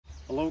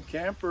Hello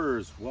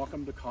campers,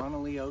 welcome to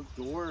Connolly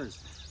Outdoors.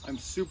 I'm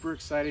super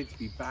excited to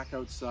be back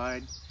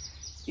outside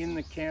in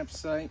the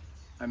campsite.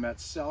 I'm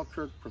at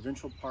Selkirk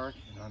Provincial Park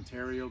in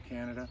Ontario,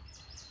 Canada.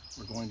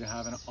 We're going to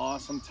have an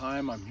awesome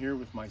time. I'm here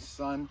with my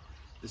son.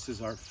 This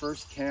is our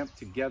first camp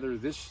together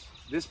this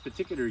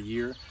particular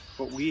year,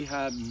 but we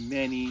have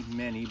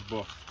many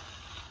booked.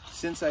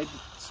 Since I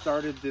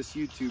started this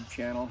YouTube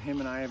channel,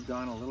 him and I have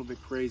gone a little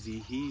bit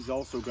crazy. He's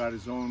also got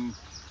his own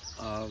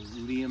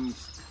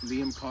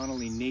Liam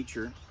Connolly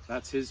Nature.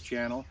 That's his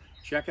channel.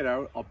 Check it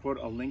out. I'll put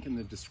a link in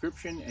the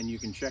description and you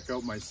can check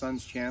out my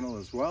son's channel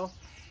as well.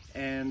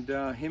 And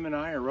him and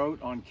I are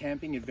out on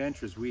camping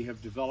adventures. We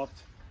have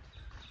developed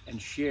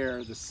and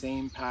share the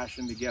same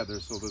passion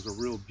together, so there's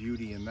a real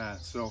beauty in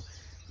that. So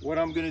what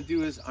I'm going to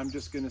do is I'm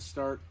just going to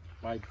start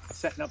by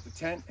setting up the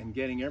tent and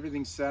getting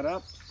everything set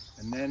up,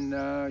 and then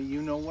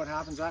you know what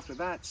happens after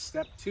that.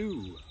 Step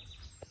 2.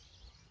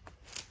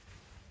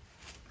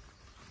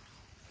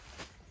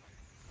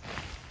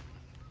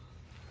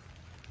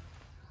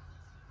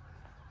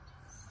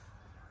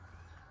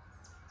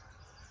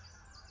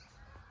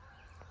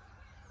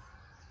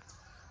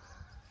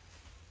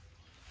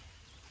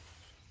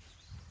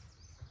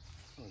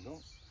 There we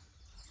go.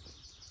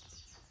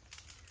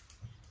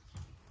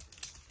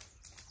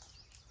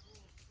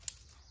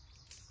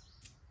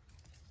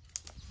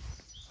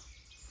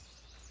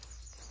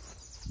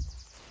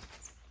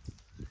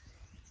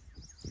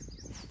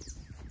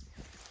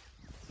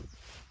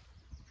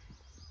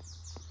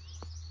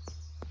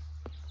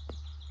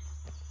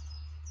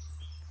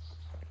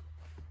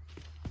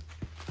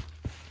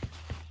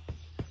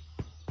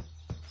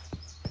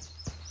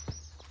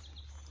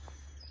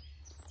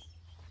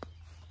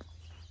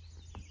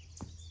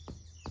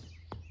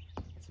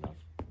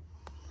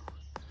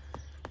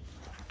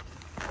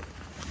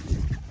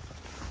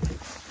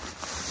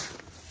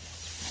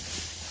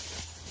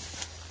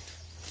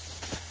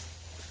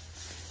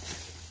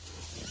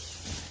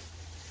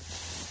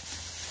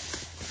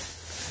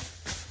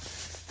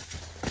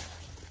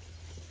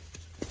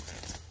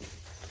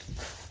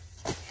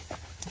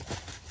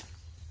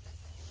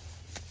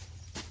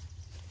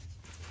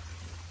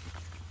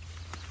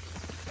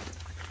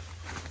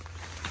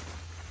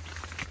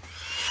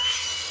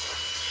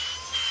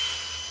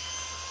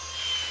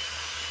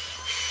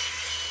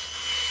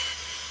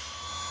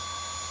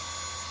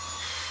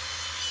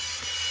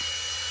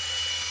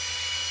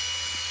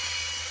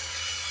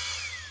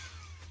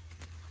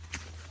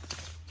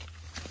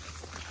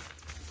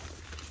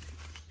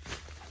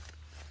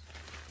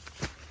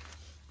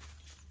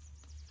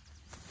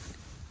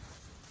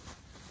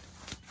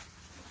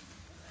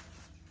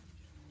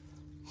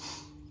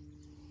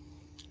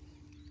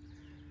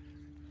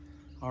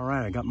 All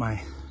right, I got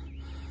my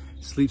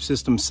sleep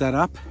system set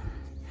up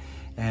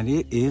and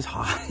it is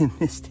hot in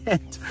this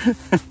tent.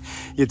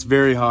 It's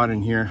very hot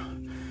in here.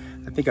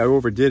 I think I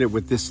overdid it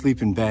with this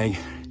sleeping bag.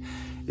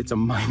 It's a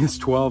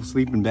 -12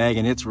 sleeping bag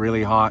and it's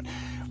really hot.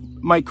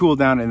 Might cool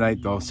down at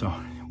night though, so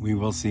we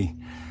will see.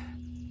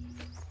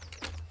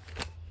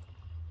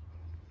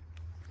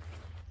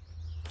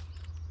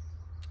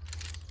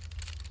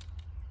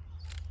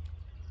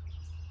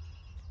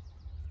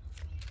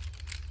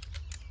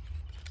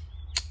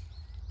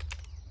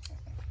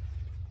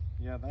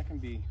 Yeah, that can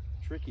be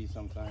tricky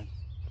sometimes.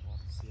 We'll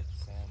have to see if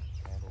the sand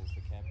handles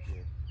the camp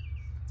gear,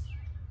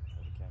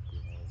 or the camp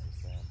gear handles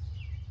the sand.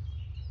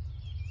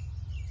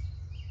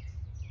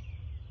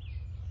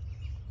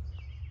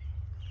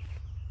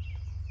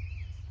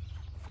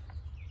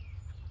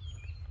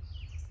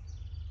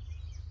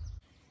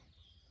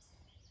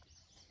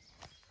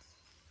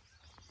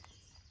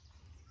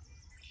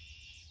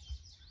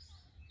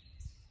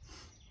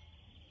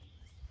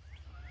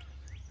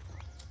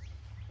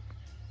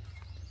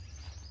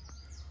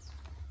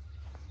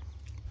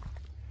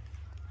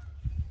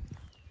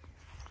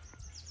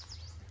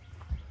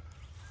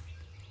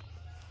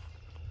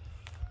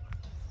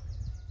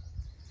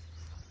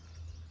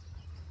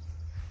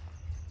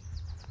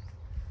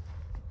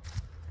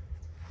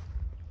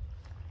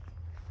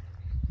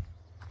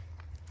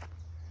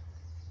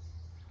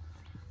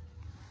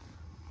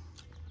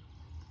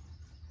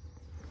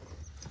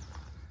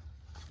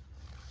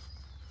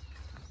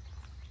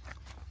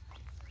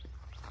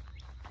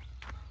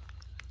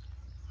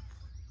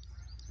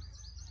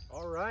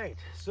 All right,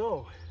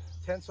 so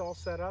tent's all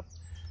set up.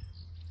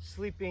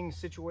 Sleeping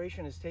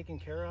situation is taken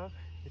care of.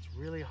 It's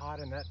really hot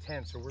in that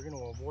tent, so we're going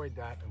to avoid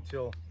that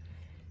until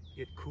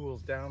it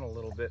cools down a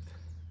little bit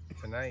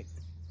tonight.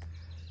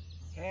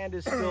 Hand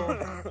is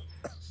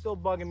still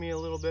bugging me a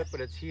little bit, but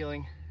it's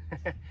healing.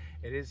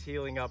 It is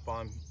healing up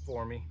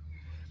for me,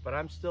 but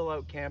I'm still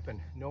out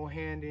camping. No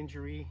hand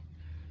injury,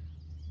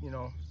 you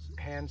know,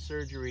 hand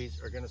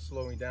surgeries are going to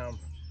slow me down.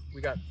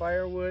 We got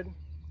firewood.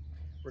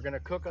 We're going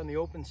to cook on the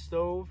open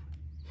stove,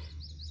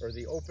 or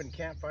the open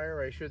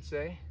campfire, I should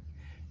say,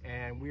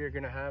 and we are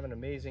going to have an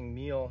amazing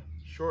meal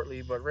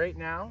shortly. But right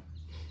now,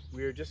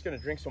 we are just going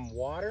to drink some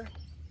water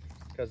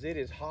because it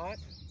is hot.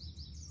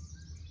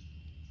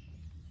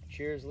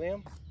 Cheers,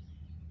 Liam.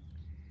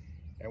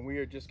 And we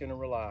are just going to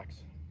relax.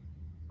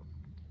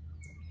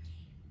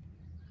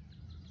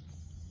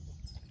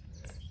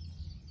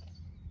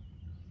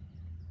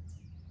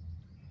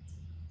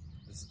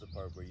 is the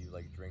part where you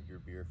like drink your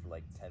beer for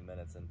like 10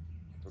 minutes and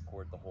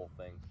record the whole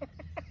thing.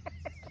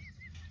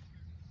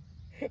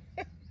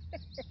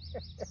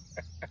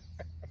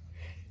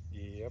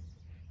 Yep.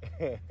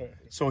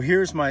 So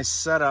here's my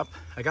setup.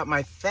 I got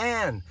my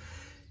fan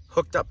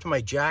hooked up to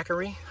my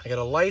Jackery. I got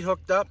a light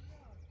hooked up.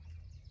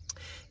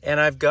 And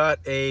I've got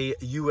a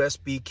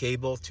USB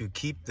cable to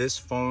keep this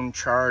phone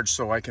charged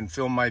so I can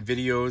film my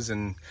videos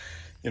and,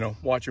 you know,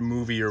 watch a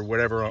movie or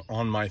whatever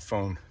on my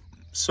phone.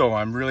 So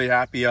I'm really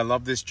happy. I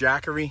love this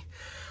Jackery.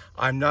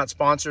 I'm not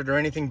sponsored or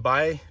anything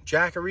by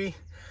Jackery.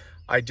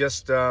 I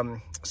just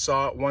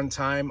saw it one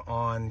time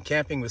on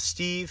Camping with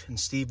Steve, and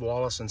Steve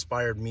Wallace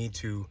inspired me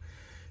to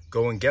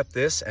go and get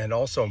this. And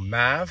also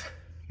Mav.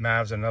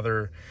 Mav's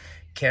another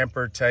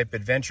camper type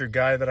adventure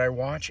guy that I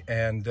watch.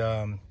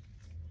 And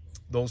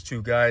those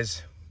two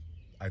guys,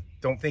 I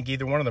don't think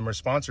either one of them are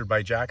sponsored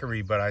by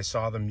Jackery, but I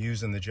saw them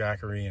using the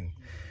Jackery and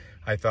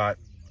I thought,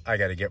 I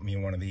got to get me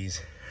one of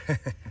these.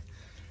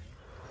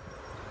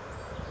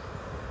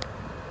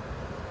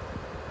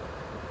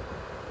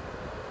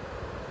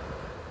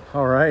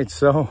 All right,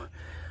 so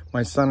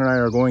my son and I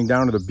are going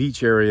down to the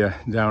beach area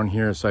down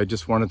here. So I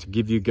just wanted to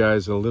give you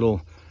guys a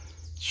little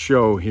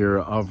show here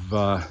of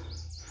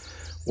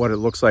what it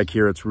looks like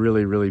here. It's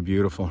really, really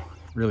beautiful,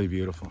 really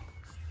beautiful.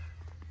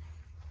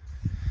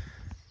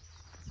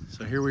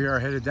 So here we are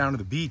headed down to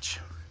the beach.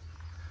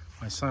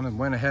 My son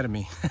went ahead of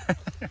me.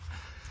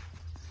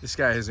 This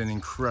guy is in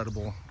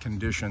incredible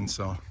condition,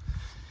 so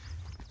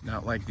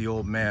not like the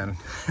old man.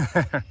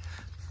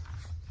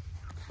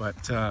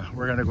 But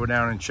we're gonna go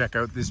down and check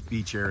out this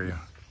beach area.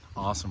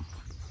 Awesome.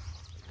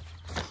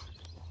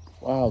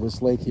 Wow,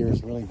 this lake here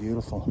is really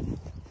beautiful.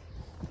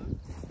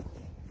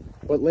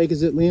 What lake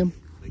is it, Liam?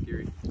 Lake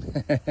Erie.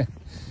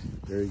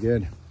 Very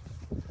good.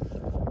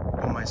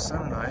 Well, my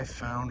son and I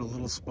found a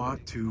little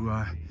spot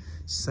to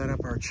set up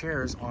our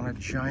chairs on a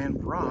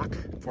giant rock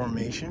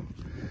formation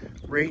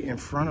right in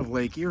front of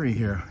Lake Erie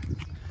here.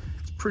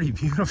 It's pretty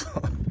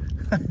beautiful.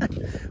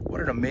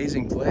 What an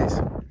amazing place.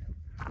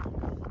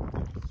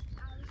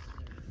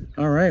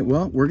 All right,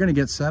 well, we're gonna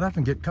get set up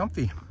and get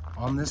comfy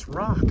on this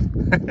rock.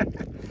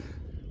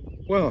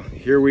 Well,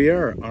 here we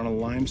are on a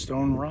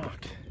limestone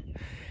rock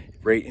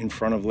right in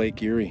front of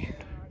Lake Erie.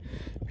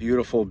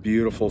 Beautiful,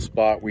 beautiful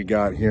spot we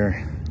got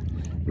here.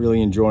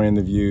 Really enjoying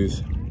the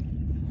views.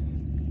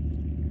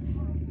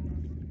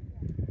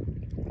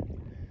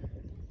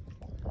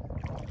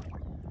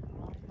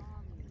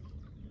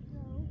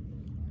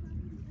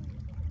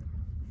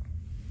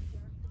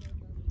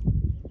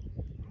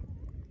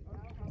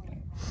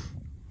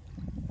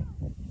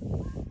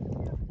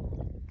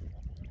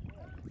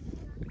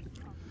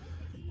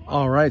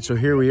 All right, so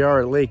here we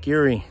are at Lake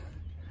Erie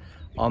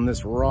on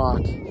this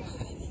rock.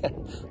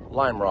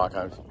 Lime rock,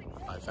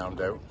 I found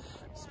out.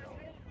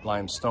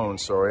 Limestone,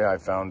 sorry, I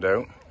found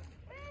out.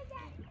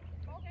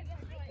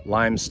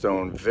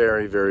 Limestone,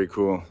 very, very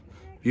cool.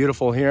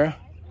 Beautiful here.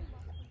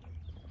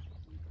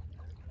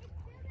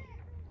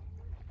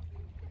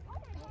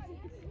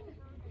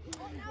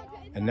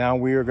 And now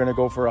we are gonna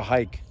go for a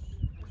hike.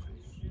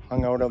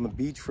 Hung out on the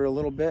beach for a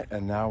little bit,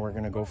 and now we're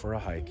gonna go for a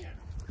hike.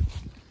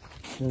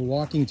 We're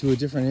walking to a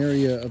different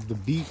area of the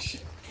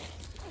beach,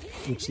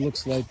 which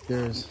looks like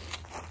there's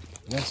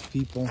less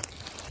people.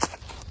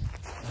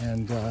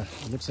 And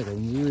it looks like a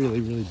really,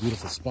 really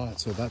beautiful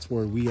spot. So that's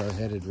where we are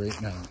headed right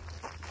now.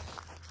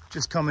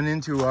 Just coming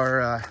into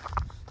our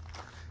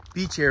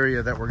beach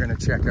area that we're gonna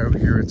check out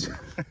here. It's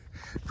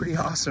pretty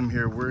awesome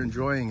here. We're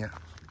enjoying it.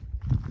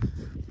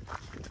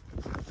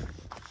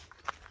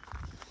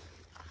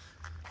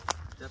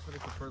 Definitely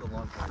prefer the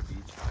Long Point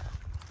Beach.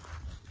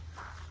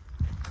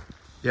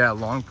 Yeah,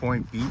 Long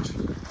Point Beach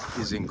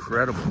is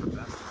incredible.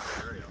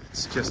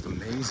 It's just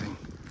amazing.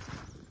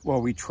 Well,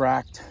 we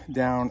tracked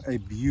down a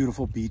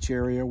beautiful beach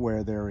area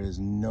where there is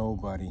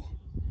nobody.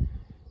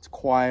 It's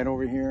quiet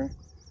over here.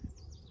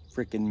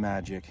 Freaking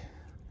magic.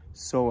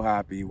 So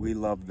happy. We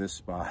love this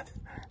spot.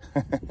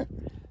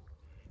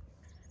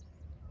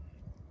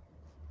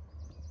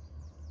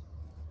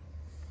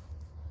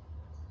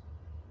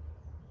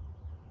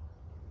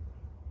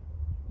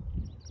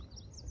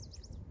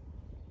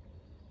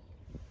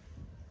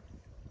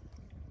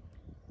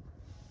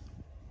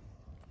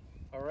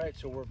 All right,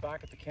 so we're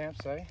back at the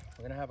campsite.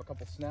 We're gonna have a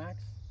couple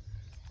snacks,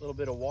 a little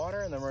bit of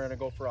water, and then we're gonna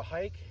go for a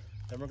hike.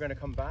 Then we're gonna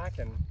come back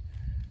and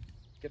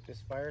get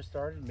this fire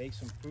started, make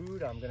some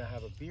food. I'm gonna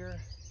have a beer.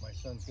 My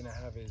son's gonna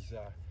have his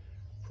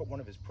one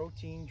of his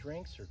protein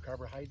drinks or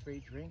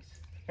carbohydrate drinks.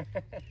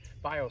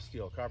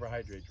 BioSteel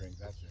carbohydrate drink,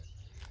 that's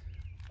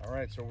it. All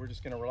right, so we're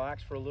just gonna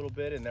relax for a little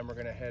bit and then we're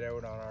gonna head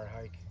out on our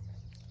hike.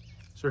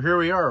 So here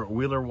we are,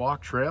 Wheeler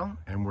Walk Trail,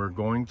 and we're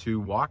going to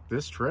walk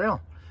this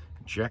trail.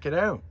 Check it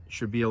out.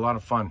 Should be a lot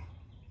of fun.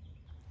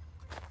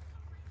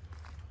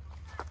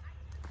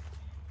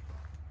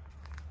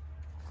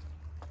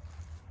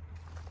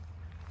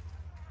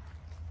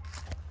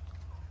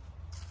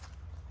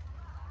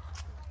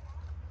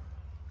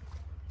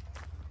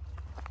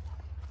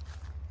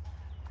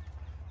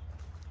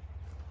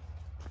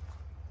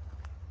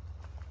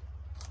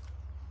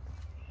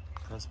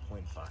 press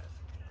 0.5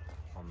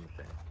 on the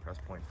thing. Press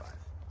 0.5.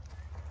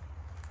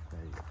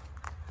 There you go.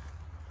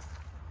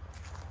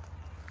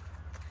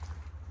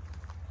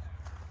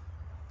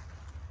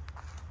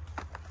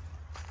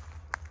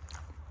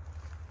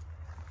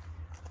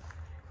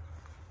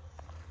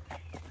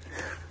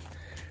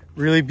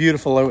 Really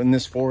beautiful out in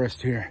this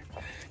forest here.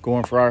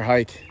 Going for our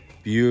hike.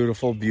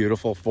 Beautiful,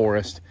 beautiful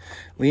forest.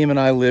 Liam and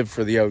I live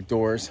for the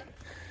outdoors.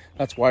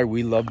 That's why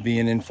we love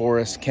being in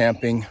forest,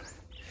 camping.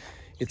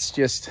 It's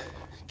just,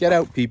 get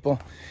out,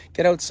 people.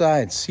 Get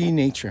outside, see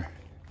nature.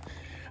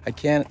 I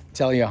can't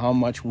tell you how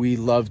much we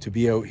love to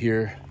be out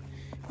here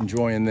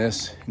enjoying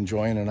this,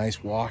 enjoying a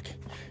nice walk,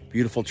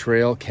 beautiful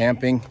trail,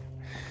 camping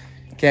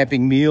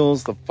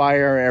meals, the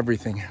fire,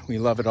 everything. We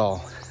love it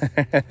all.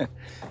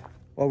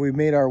 Well, we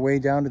made our way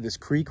down to this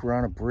creek. We're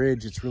on a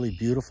bridge. It's really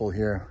beautiful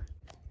here.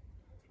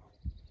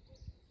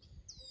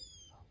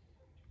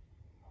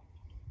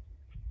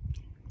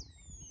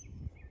 It's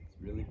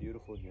really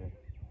beautiful here.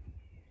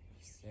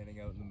 Standing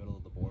out in the middle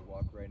of the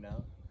boardwalk right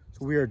now.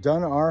 So we are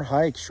done our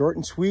hike, short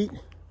and sweet,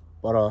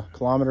 about 1.5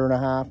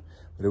 kilometers,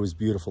 but it was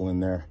beautiful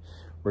in there.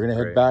 We're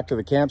gonna head back to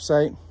the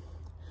campsite,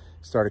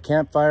 start a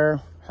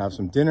campfire, have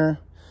some dinner.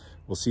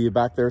 We'll see you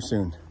back there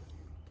soon.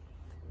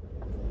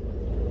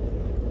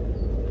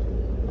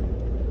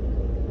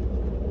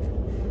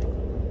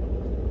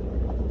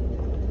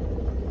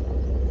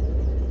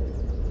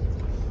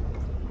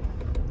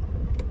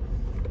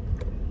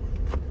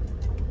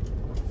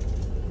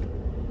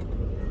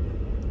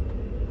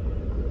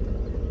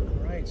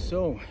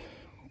 So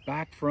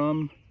back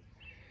from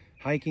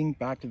hiking,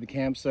 back to the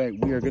campsite,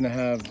 we are gonna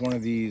have one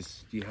of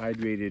these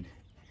dehydrated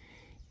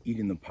eat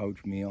in the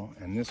pouch meal,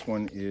 and this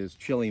one is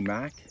chili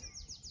mac.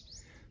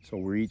 So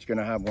we're each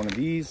gonna have one of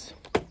these.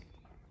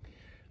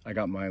 I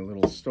got my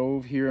little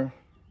stove here,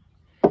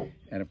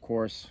 and of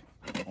course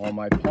all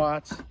my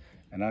pots,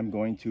 and I'm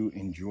going to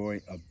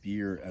enjoy a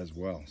beer as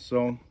well.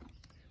 So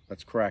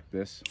let's crack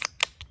this.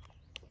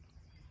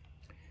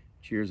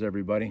 Cheers,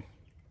 everybody.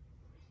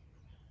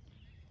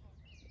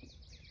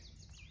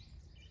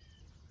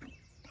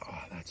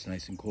 It's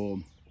nice and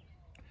cold.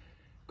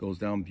 Goes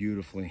down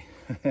beautifully.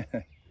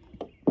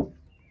 All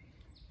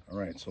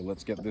right, so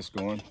let's get this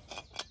going.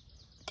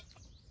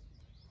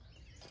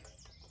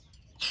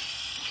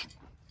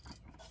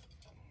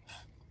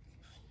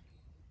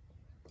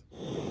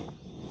 Get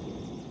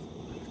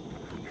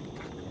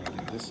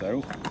this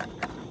out. I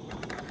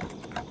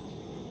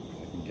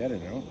can get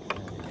it out.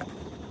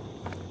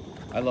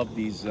 I love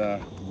these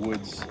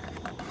woods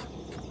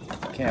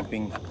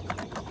camping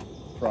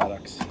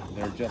products.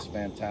 They're just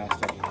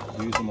fantastic.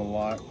 Use them a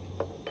lot.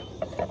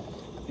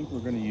 I think we're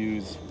going to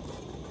use,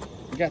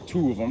 we got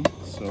 2 of them,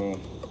 so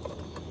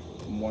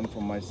one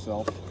for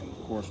myself and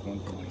of course one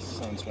for my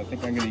son. So I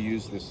think I'm going to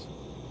use this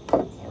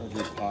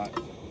larger pot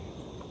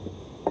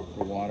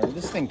for water.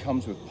 This thing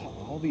comes with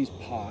all these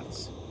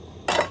pots,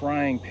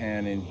 frying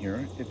pan in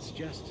here. It's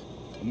just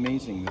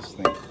amazing, this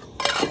thing.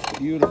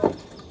 Beautiful.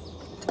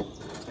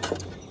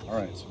 All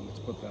right, so let's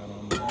put that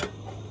on there.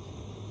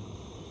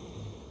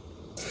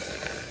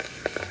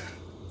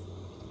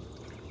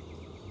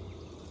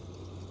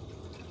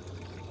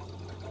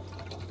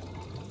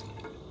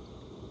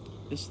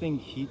 This thing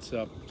heats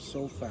up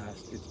so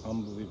fast, it's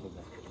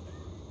unbelievable.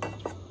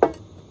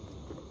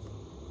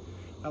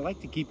 I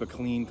like to keep a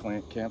clean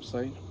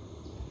campsite.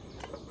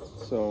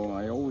 So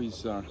I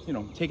always, you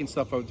know, taking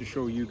stuff out to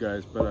show you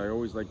guys, but I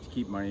always like to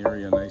keep my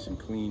area nice and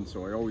clean,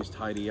 so I always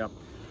tidy up.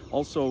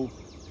 Also,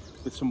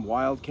 with some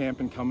wild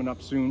camping coming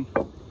up soon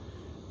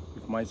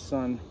with my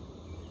son,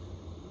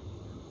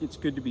 it's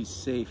good to be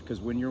safe,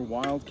 because when you're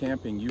wild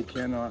camping, you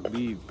cannot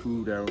leave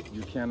food out.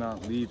 You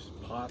cannot leave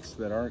pots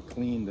that aren't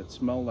clean, that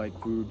smell like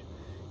food.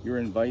 You're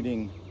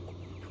inviting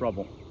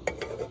trouble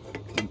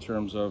in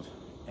terms of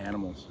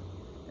animals,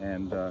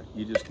 and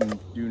you just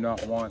do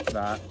not want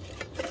that.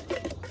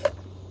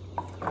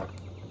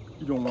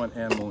 You don't want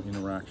animal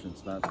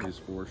interactions, that is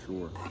for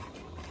sure.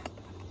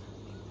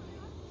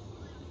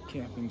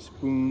 Camping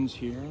spoons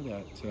here,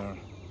 that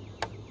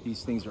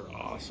these things are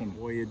awesome.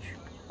 Voyage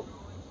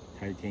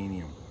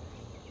titanium.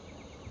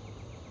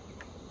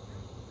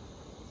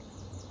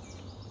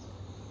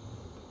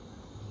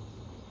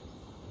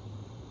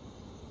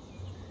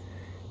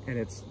 And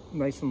it's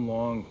nice and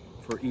long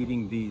for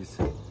eating these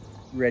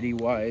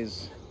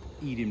ReadyWise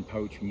eat-in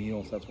pouch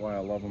meals. That's why I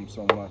love them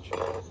so much.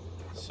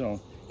 So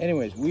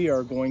anyways, we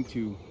are going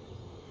to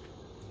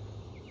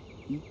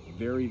eat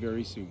very,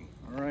 very soon.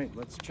 All right,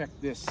 let's check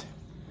this.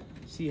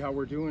 See how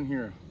we're doing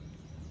here.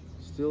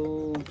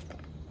 Still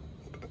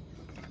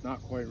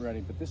not quite ready,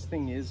 but this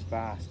thing is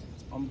fast.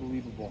 It's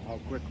unbelievable how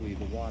quickly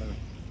the water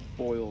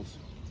boils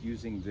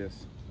using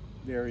this.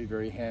 Very,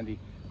 very handy.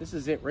 This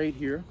is it right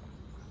here,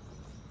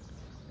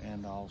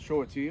 and I'll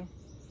show it to you.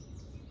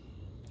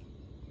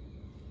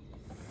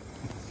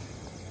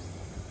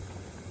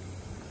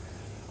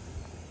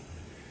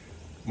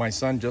 My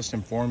son just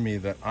informed me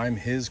that I'm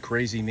his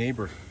crazy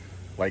neighbor.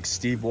 Like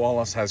Steve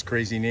Wallace has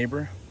crazy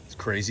neighbor, it's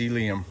crazy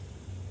Liam.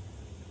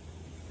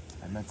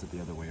 I meant it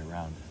the other way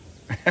around.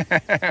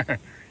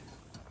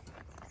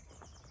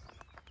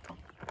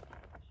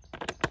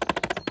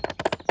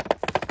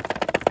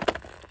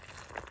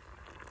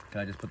 Can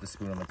I just put the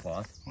spoon on the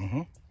cloth?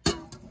 Mm-hmm.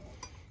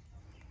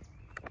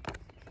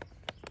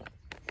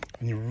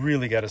 And you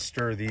really got to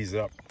stir these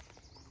up.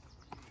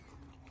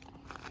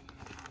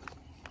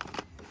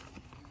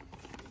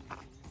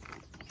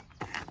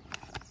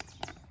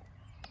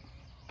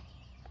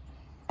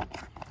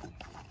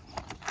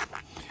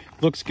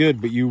 Looks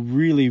good, but you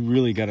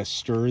really got to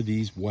stir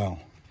these well.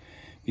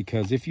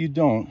 Because if you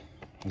don't,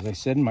 as I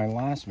said in my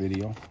last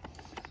video,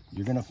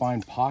 you're going to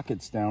find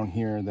pockets down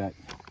here that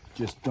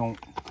just don't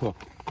cook.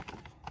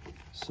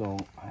 So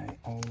I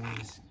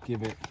always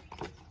give it,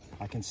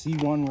 I can see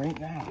one right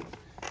now.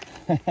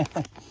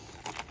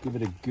 Give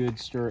it a good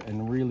stir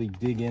and really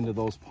dig into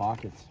those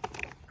pockets.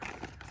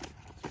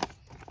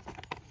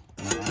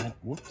 And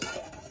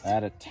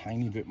add a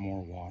tiny bit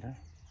more water.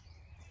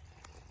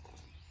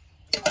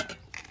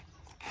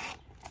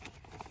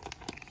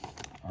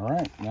 All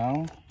right,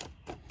 now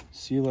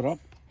seal it up,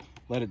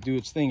 let it do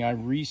its thing. I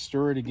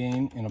re-stir it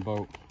again in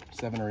about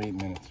 7 or 8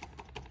 minutes.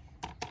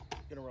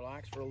 Gonna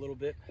relax for a little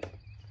bit,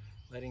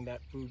 letting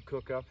that food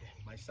cook up.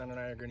 My son and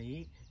I are gonna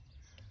eat.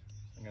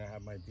 I'm gonna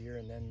have my beer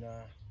and then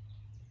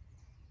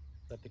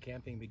let the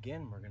camping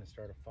begin. We're gonna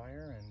start a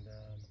fire and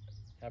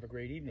have a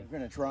great evening. We're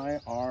gonna try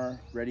our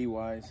Ready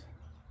Wise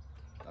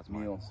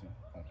meals.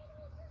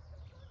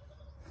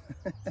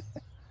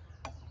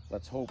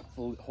 Let's hope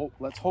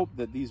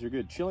that these are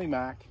good. Chili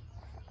mac.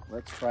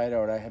 Let's try it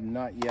out. I have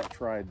not yet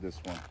tried this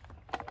one.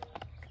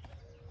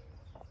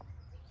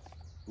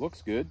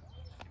 Looks good.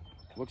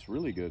 Looks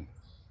really good.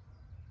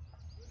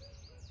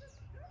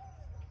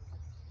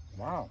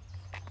 Wow.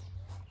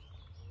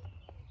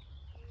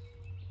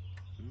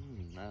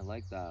 I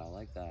like that. I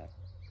like that.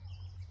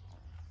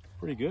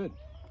 Pretty good.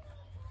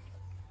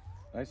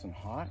 Nice and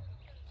hot.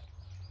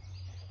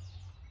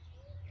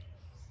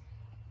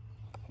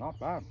 Not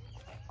bad.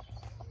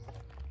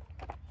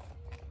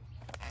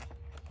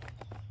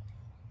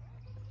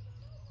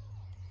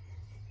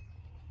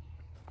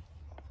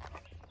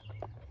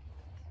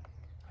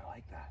 I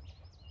like that.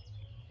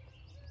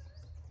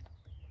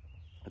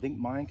 I think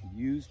mine could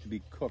use to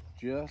be cooked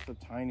just a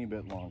tiny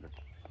bit longer.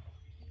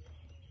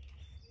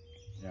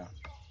 Yeah,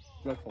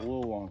 just a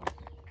little longer.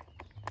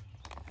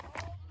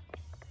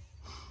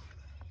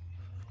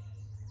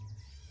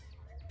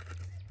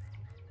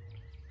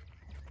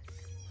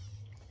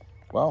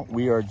 Well,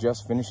 we are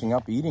just finishing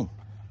up eating.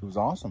 It was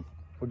awesome.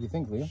 What do you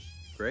think, Leo?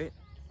 Great.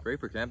 Great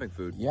for camping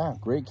food. Yeah,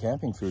 great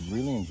camping food.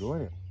 Really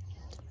enjoyed it.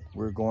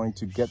 We're going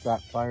to get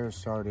that fire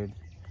started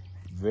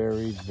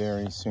very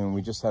soon.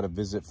 We just had a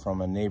visit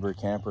from a neighbor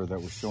camper that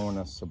was showing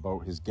us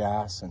about his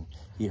gas, and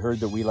he heard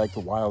that we like to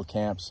wild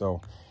camp,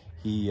 so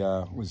he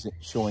was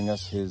showing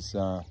us his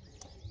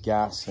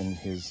gas and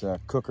his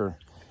cooker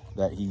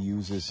that he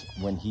uses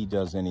when he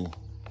does any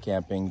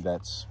camping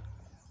that's,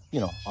 you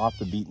know, off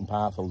the beaten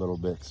path a little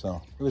bit.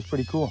 So it was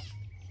pretty cool.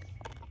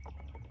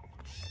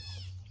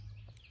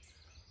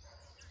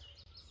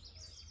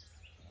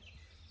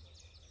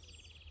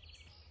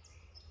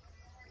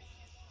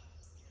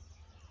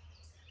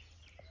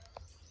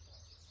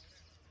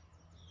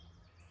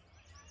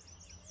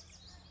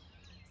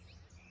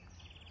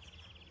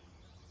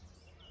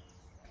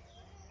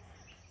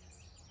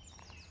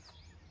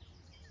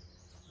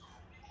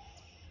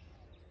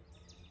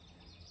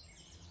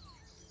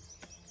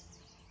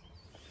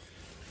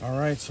 All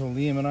right, so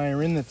Liam and I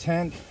are in the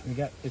tent.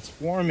 It's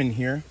warm in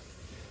here.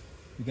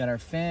 We got our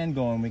fan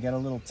going. We got a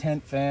little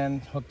tent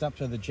fan hooked up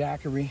to the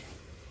Jackery.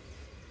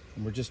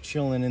 And we're just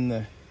chilling in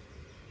the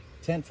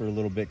tent for a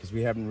little bit because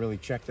we haven't really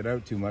checked it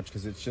out too much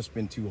because it's just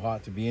been too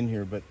hot to be in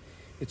here, but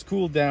it's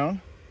cooled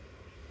down.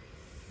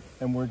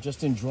 And we're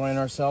just enjoying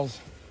ourselves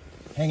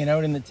hanging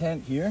out in the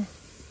tent here.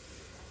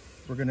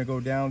 We're gonna go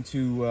down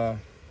to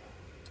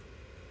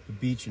the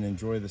beach and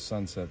enjoy the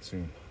sunset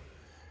soon.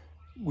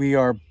 We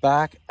are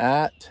back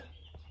at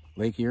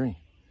Lake Erie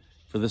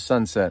for the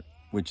sunset,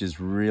 which is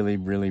really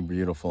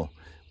beautiful.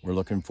 We're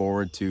looking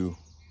forward to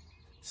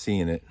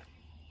seeing it.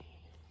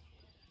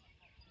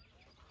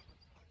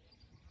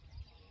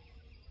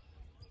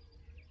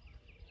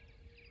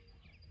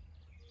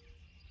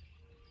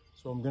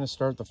 So I'm going to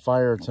start the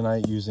fire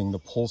tonight using the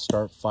pull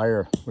start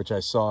fire, which I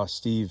saw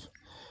Steve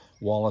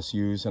Wallace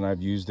use, and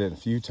I've used it a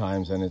few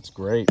times and it's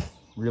great,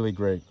 really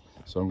great.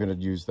 So I'm going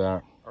to use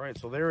that. All right,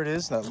 so there it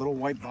is, that little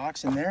white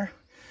box in there.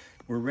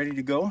 We're ready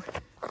to go.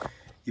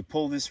 You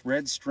pull this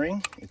red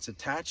string. It's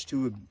attached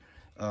to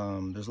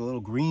there's a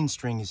little green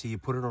string, you see. You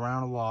put it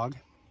around a log,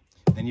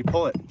 and you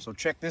pull it. So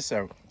check this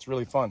out. It's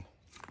really fun.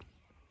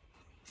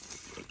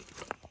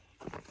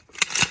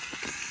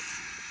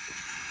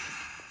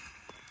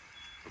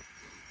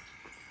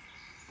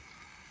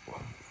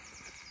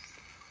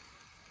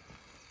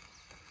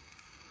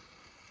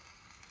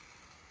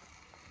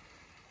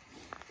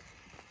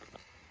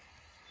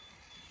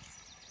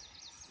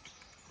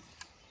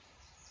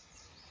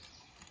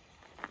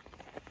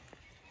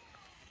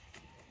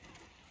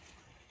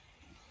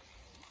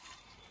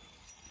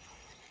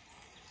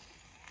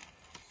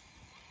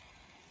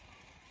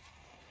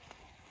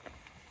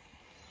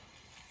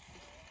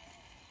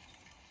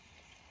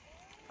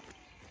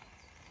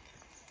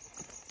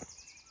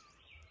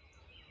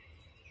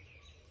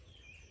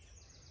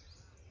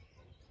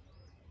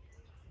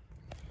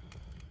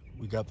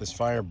 got this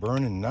fire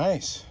burning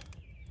nice.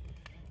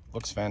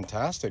 Looks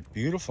fantastic,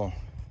 beautiful.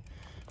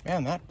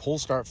 Man, that pull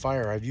start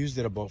fire, I've used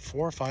it about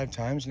 4 or 5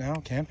 times now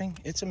camping.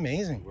 It's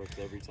amazing. It works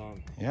every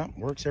time. Yeah,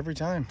 works every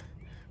time.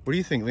 What do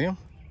you think, Liam?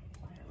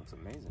 It looks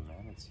amazing,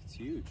 man. It's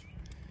huge.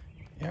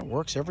 Yeah, it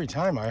works every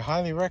time. I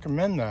highly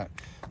recommend that.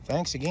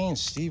 Thanks again,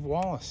 Steve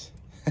Wallace.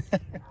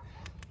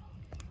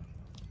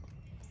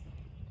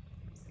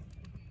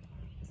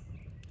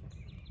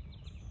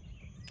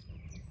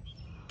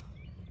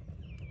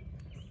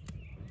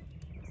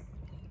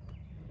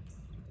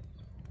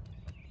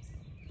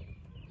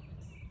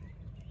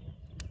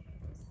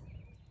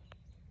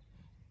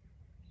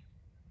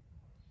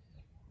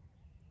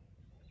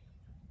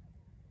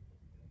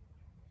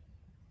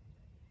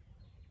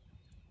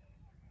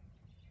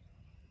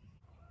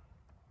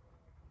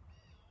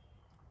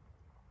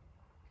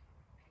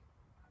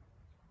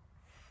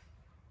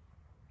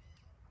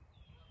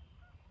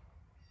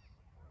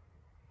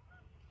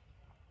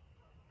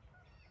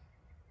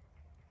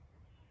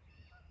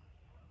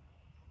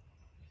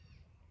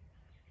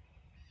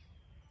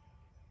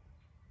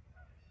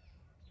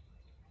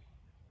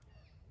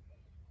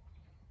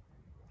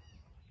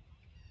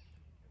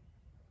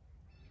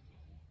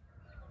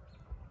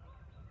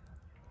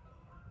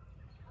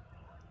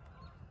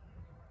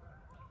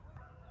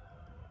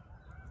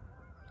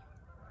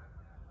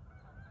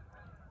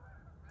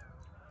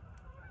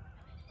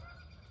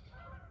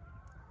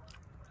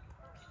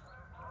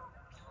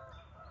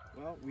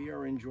 Well, we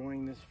are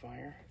enjoying this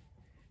fire.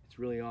 It's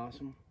really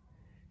awesome.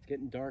 It's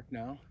getting dark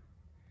now.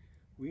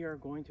 We are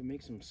going to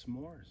make some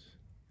s'mores.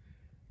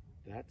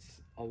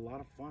 That's a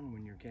lot of fun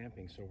when you're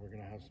camping, so we're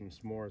gonna have some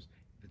s'mores.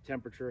 The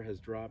temperature has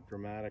dropped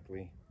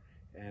dramatically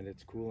and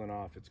it's cooling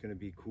off. It's gonna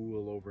be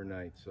cool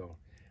overnight, so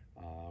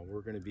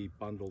we're gonna be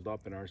bundled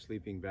up in our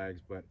sleeping bags,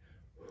 but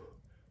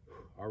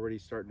already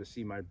starting to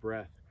see my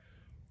breath.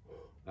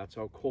 That's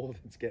how cold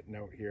it's getting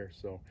out here.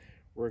 So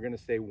we're gonna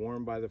stay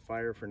warm by the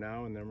fire for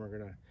now, and then we're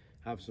gonna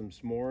have some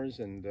s'mores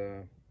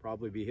and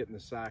probably be hitting the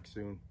sack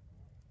soon.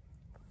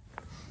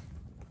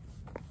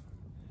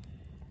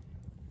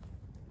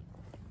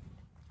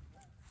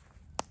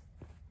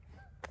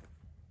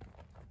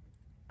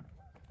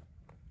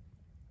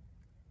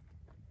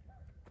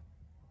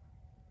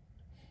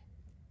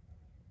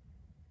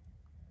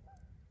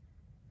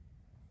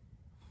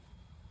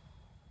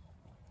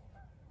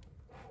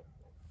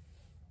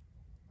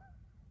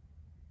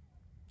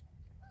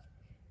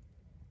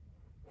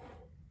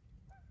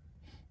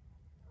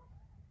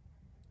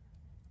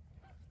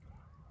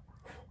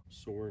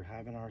 So we're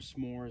having our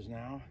s'mores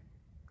now.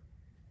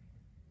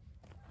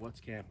 What's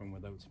camping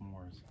without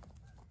s'mores?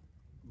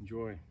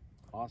 Enjoy.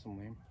 Awesome,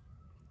 Liam.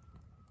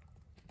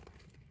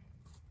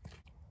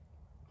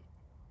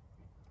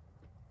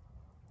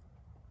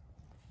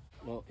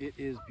 Well, it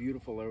is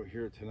beautiful out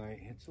here tonight.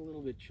 It's a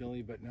little bit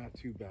chilly, but not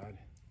too bad.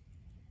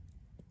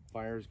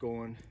 Fire's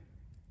going.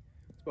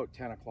 It's about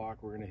 10 o'clock.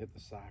 We're gonna hit the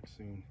sack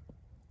soon.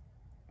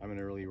 I'm an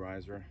early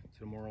riser.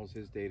 Tomorrow's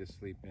his day to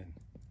sleep in.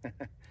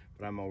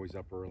 But I'm always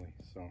up early,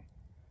 so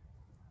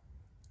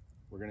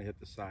we're gonna hit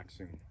the sack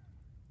soon.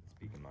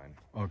 Speak of mine.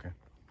 Okay.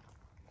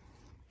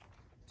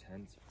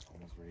 Tent's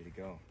almost ready to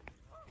go.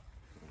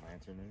 Put a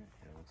lantern in it,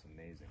 and it looks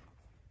amazing.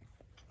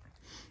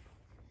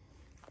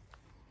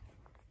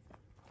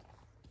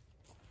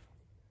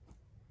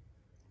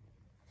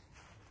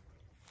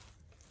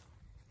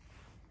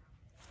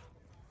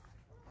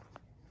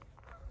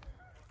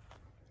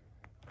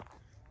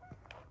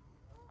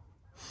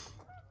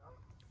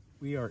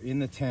 We are in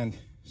the tent,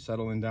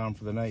 settling down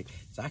for the night.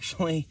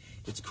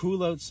 It's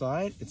cool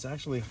outside. It's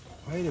actually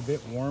quite a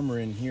bit warmer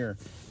in here.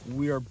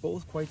 We are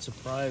both quite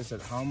surprised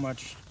at how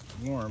much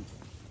warmth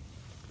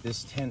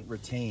this tent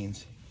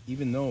retains,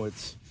 even though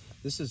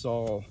this is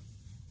all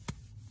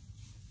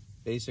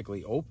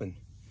basically open,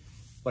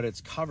 but it's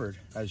covered,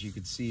 as you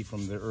could see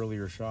from the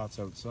earlier shots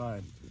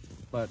outside.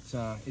 But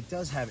it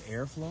does have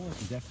airflow. You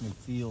can definitely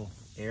feel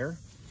air,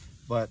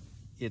 but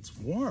it's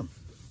warm.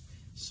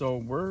 So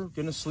we're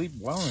gonna sleep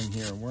well in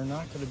here. We're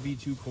not gonna be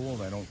too cold,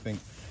 I don't think.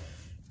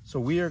 So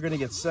we are gonna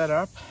get set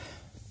up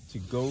to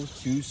go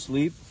to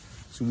sleep.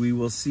 So we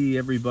will see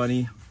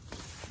everybody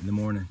in the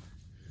morning.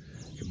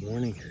 Good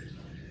morning.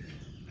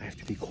 I have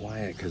to be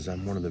quiet because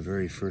I'm one of the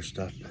very first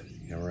up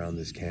around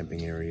this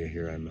camping area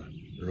here. I'm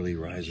an early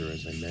riser,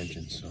 as I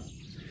mentioned. So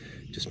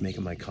just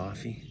making my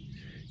coffee,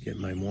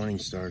 getting my morning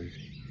started.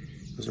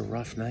 It was a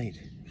rough night.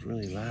 It was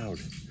really loud.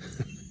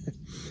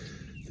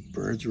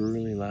 Birds were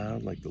really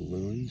loud, like the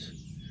loons,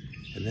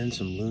 and then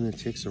some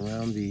lunatics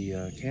around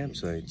the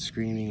campsite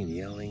screaming and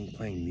yelling,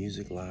 playing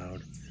music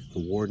loud. The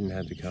warden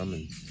had to come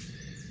and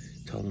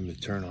tell them to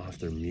turn off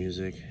their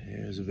music.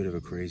 It was a bit of a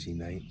crazy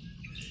night.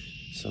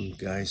 Some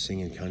guys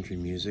singing country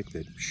music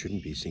that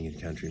shouldn't be singing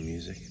country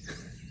music.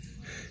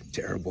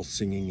 Terrible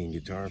singing and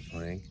guitar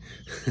playing.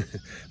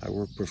 I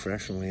work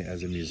professionally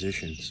as a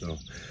musician, so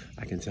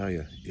I can tell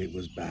you it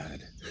was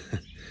bad.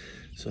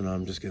 So now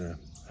I'm just gonna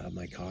have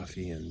my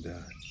coffee and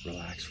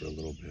relax for a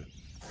little bit.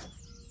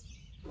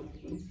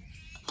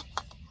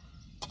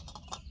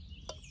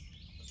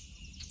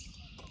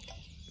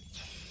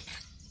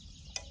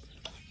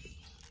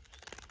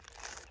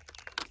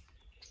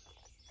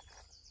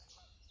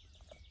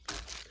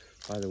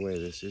 By the way,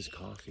 this is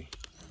coffee.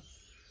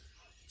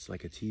 It's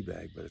like a tea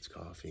bag, but it's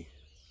coffee.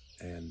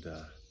 And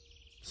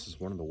this is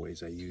one of the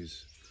ways I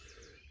use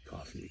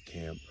coffee to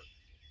camp.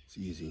 It's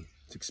easy.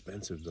 It's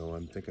expensive though. I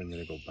think I'm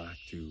gonna go back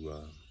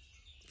to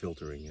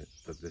filtering it,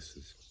 but this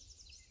is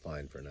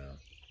fine for now.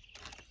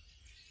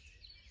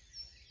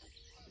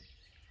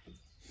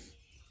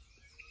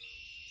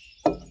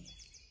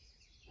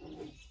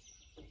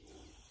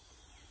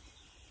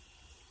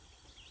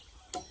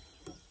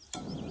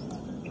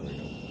 There we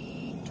go.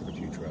 Took a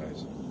few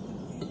tries.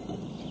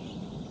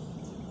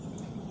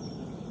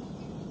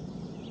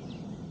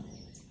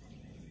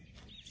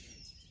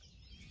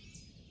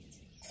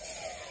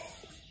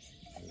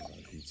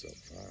 Heats up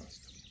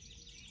fast.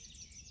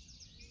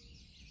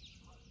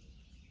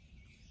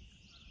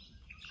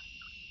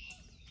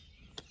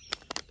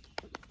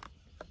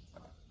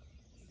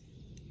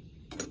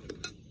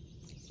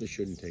 This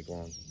shouldn't take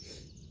long.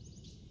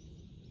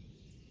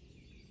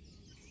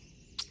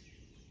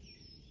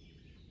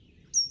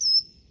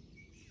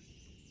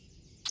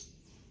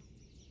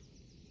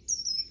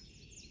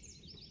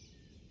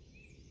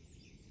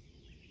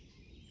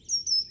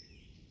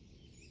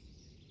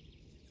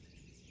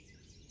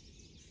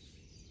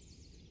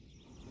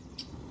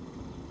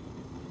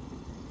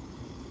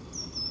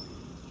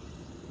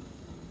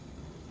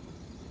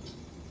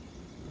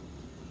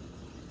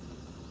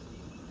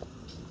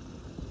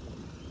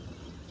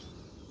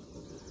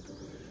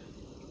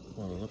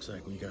 Well, it looks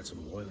like we got some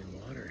boiling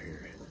water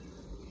here.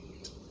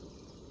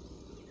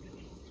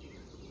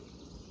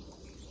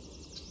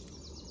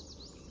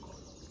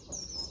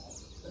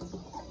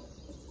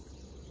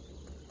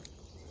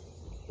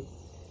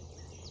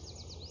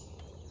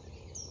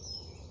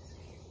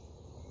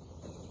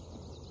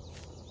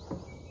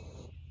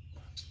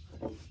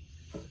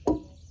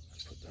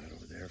 Let's put that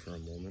over there for a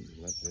moment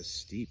and let this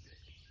steep.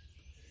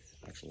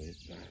 Actually,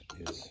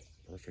 that is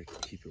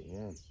perfect to keep it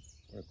warm.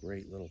 What a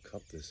great little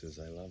cup this is.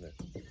 I love it.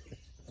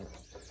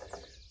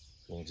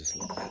 We'll just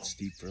let that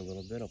steep for a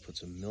little bit. I'll put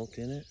some milk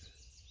in it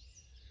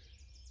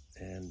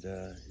and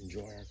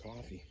enjoy our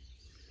coffee.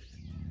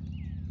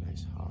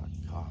 Nice hot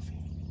coffee.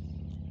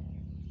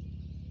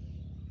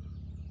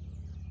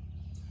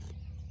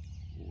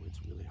 Oh, it's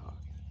really hot.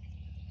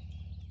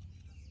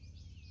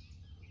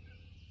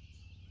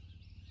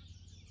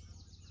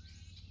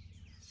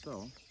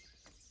 So,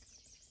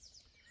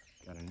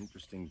 got an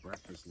interesting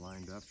breakfast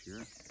lined up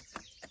here.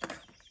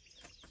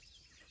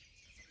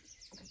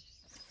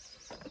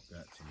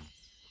 Got some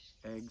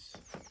eggs,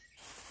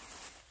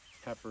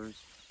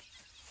 peppers,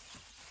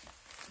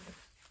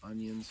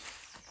 onions,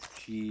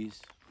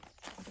 cheese,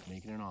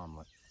 making an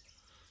omelet.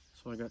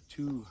 So I got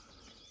 2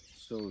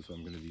 stoves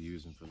I'm going to be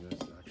using for this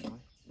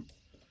actually,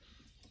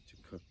 to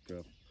cook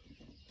up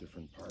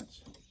different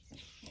parts.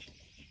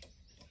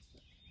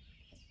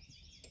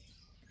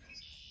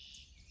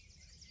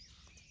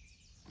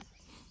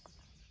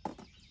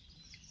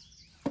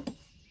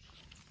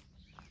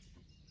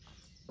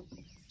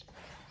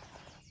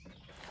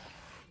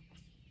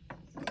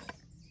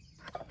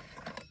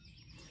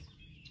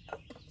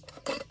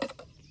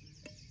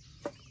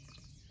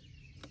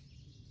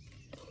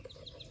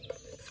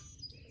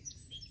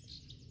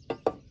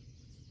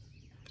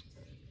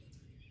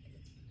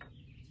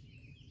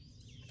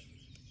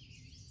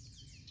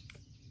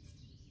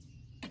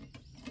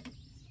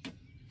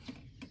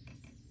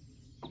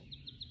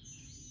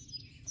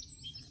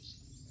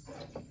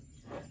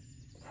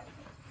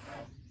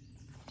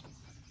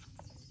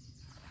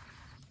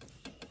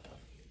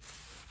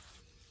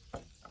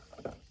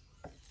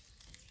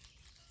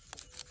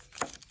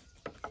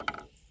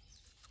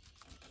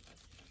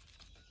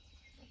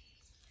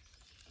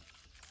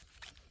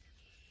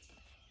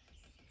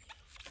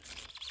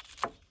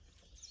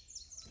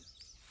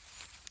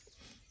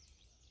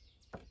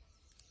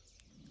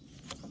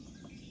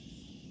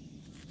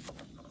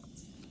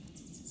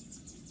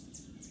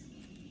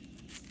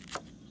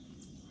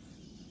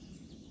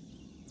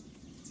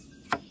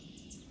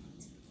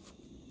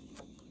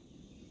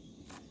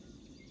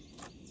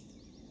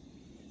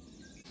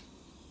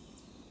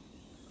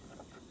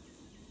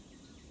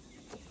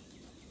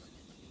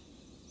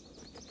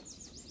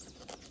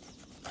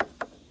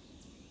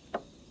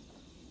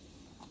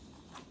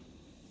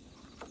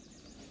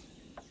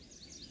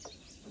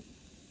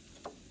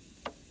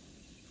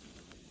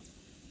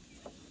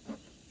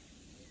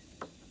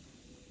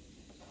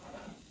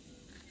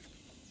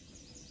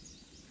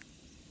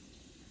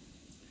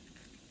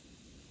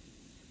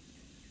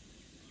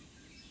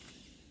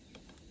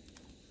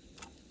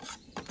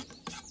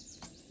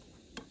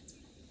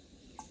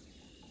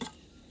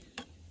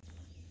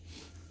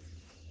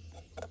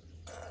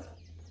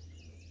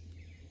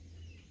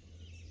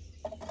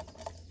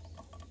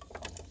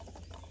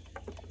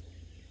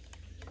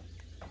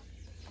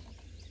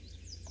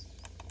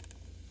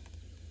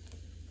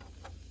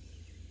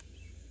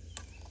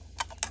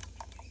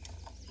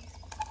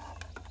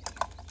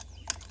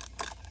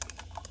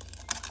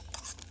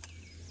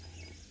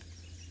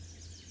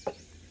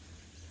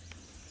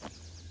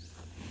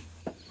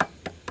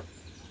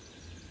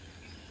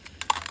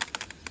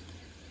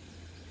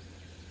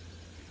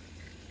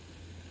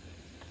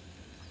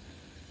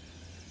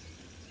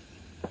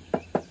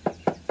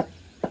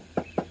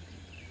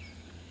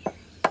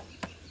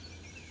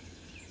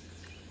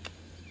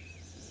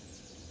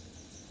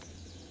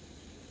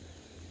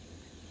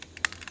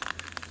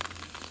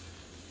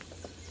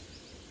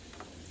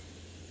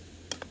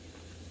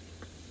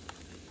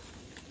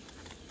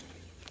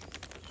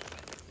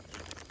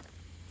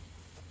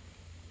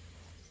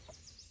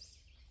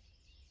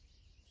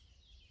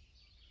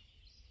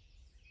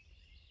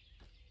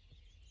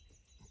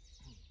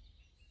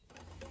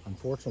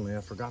 Unfortunately,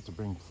 I forgot to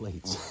bring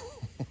plates.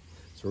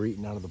 So we're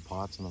eating out of the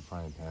pots and the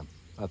frying pan.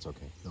 That's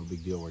okay, no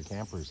big deal. We're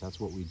campers, that's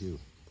what we do.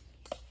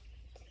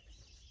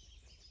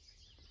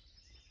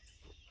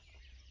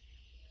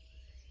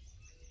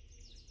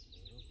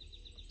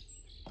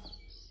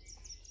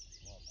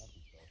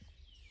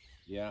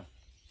 Yeah.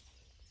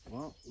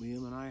 Well,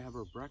 Liam and I have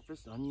our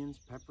breakfast: onions,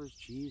 peppers,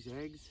 cheese,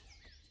 eggs.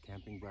 It's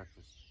camping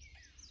breakfast.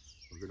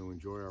 We're going to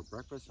enjoy our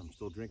breakfast. I'm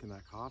still drinking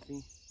that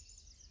coffee.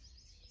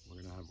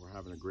 We're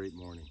having a great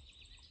morning.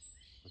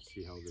 Let's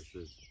see how this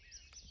is.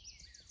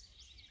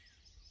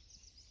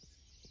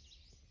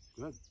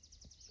 Good.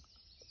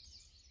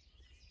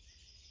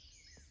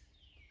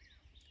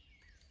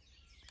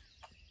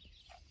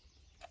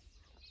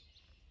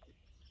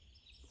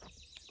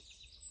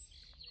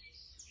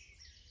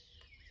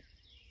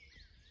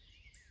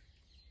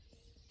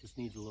 Just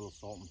needs a little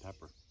salt and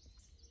pepper.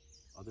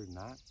 Other than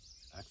that,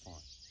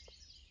 excellent.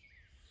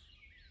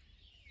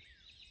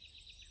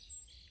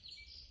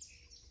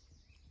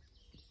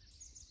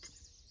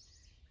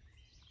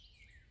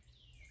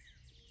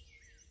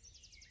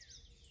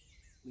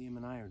 Liam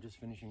and I are just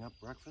finishing up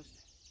breakfast,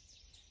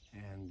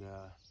 and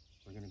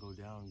we're gonna go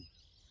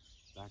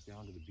back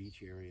down to the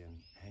beach area and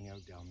hang out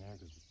down there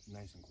because it's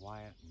nice and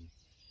quiet and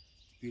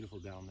it's beautiful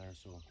down there.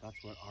 So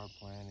that's what our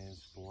plan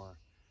is for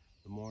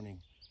the morning.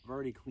 I've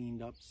already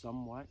cleaned up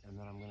somewhat, and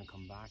then I'm gonna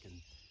come back and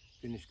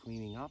finish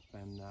cleaning up,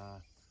 and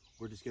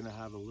we're just gonna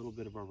have a little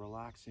bit of a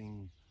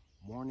relaxing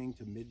morning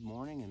to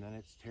mid-morning, and then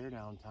it's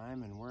teardown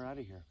time and we're out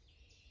of here.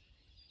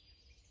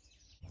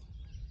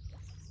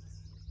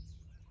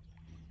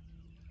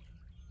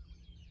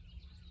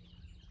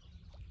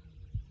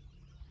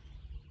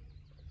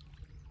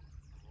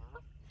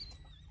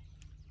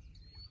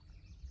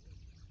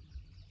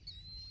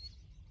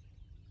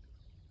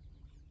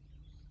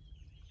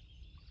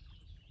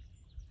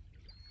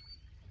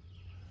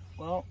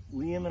 Well,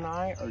 Liam and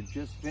I are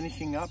just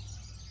finishing up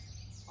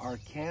our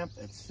camp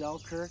at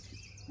Selkirk.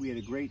 We had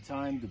a great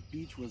time. The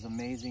beach was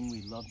amazing.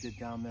 We loved it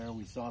down there.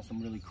 We saw some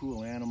really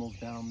cool animals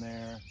down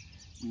there.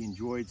 We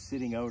enjoyed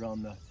sitting out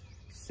on the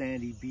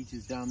sandy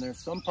beaches down there.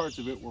 Some parts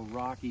of it were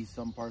rocky,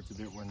 some parts of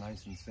it were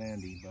nice and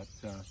sandy,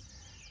 but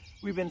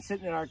we've been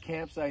sitting at our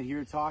campsite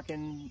here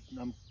talking.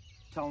 I'm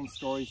telling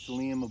stories to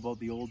Liam about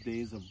the old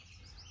days of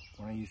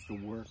when I used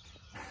to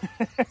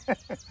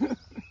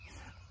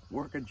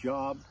work a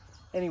job.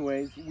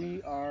 Anyways,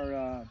 we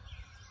are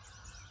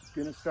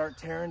gonna start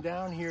tearing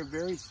down here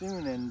very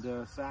soon,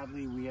 and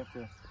sadly we have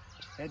to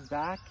head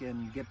back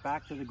and get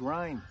back to the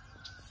grind.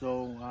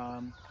 So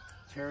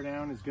tear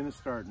down is gonna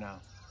start now.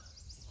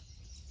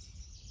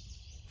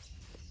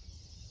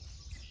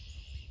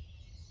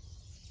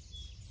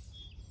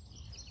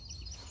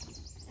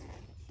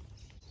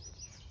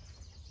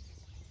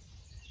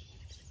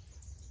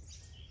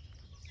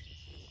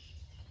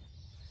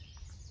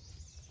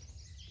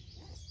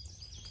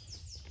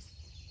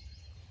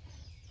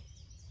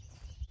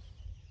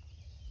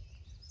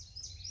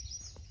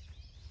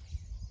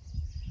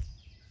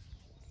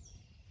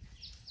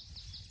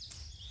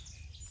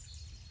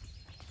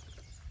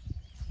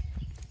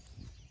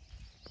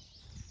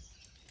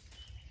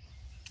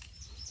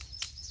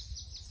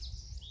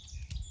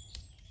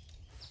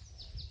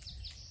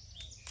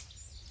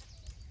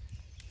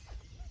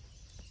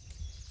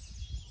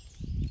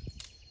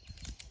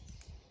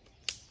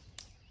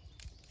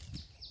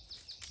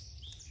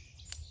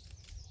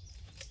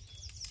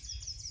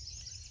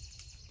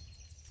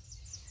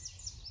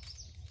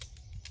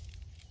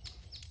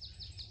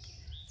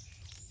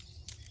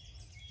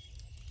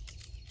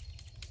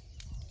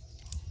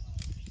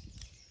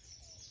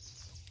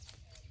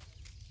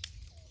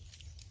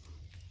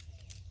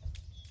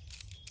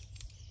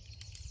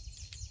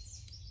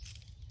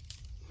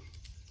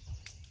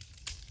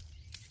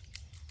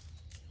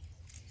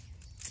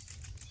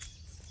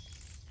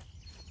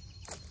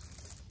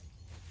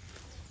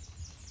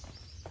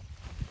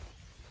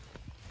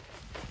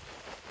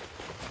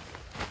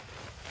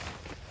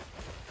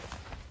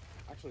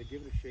 Actually,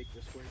 give it a shake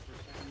this way for a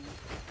second.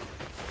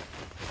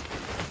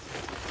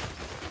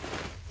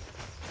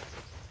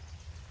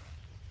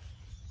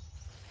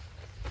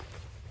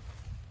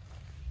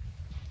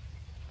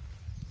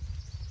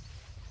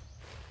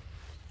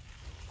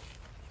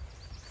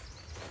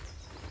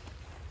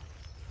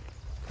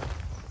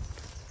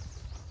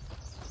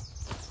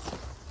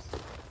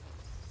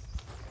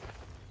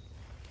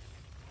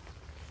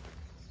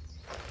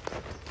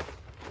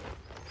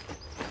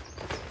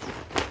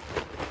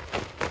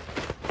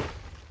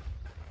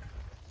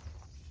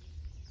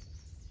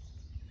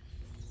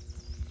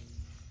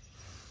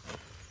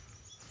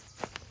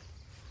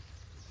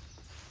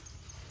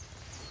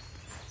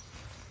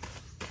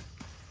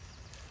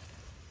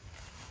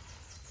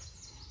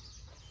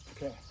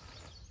 Okay.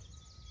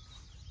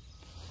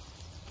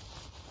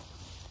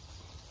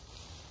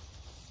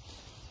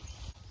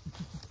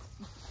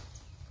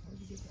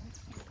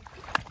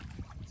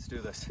 Let's do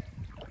this.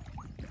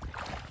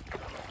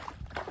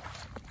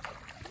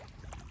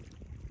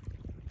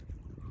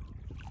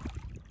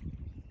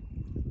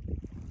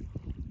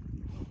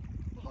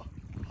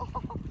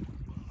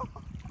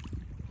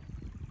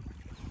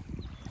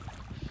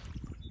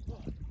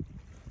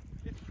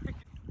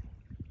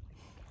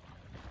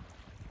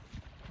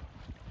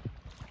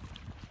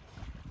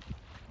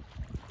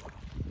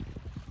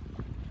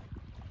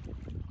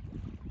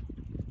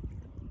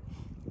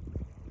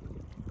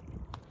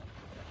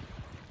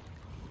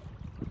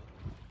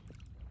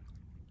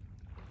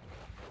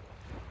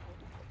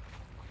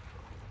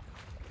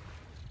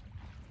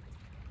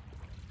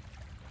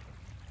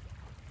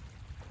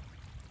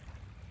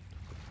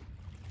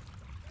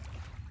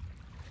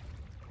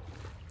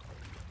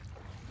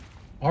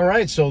 All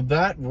right, so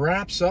that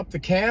wraps up the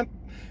camp.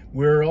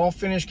 We're all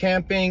finished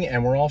camping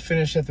and we're all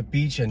finished at the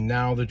beach, and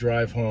now the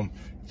drive home.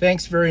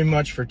 Thanks very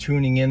much for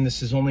tuning in.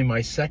 This is only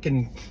my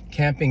second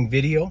camping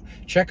video.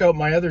 Check out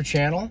my other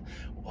channel,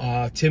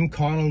 Tim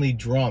Connolly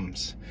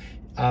Drums.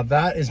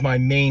 That is my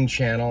main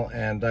channel,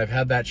 and I've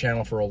had that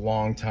channel for a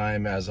long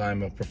time as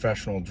I'm a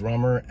professional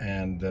drummer,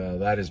 and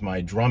that is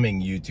my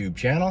drumming YouTube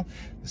channel.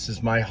 This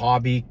is my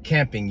hobby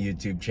camping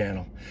YouTube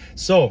channel.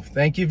 So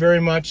thank you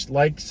very much.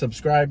 Like,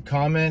 subscribe,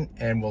 comment,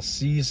 and we'll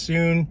see you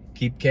soon.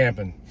 Keep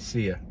camping.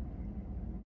 See ya.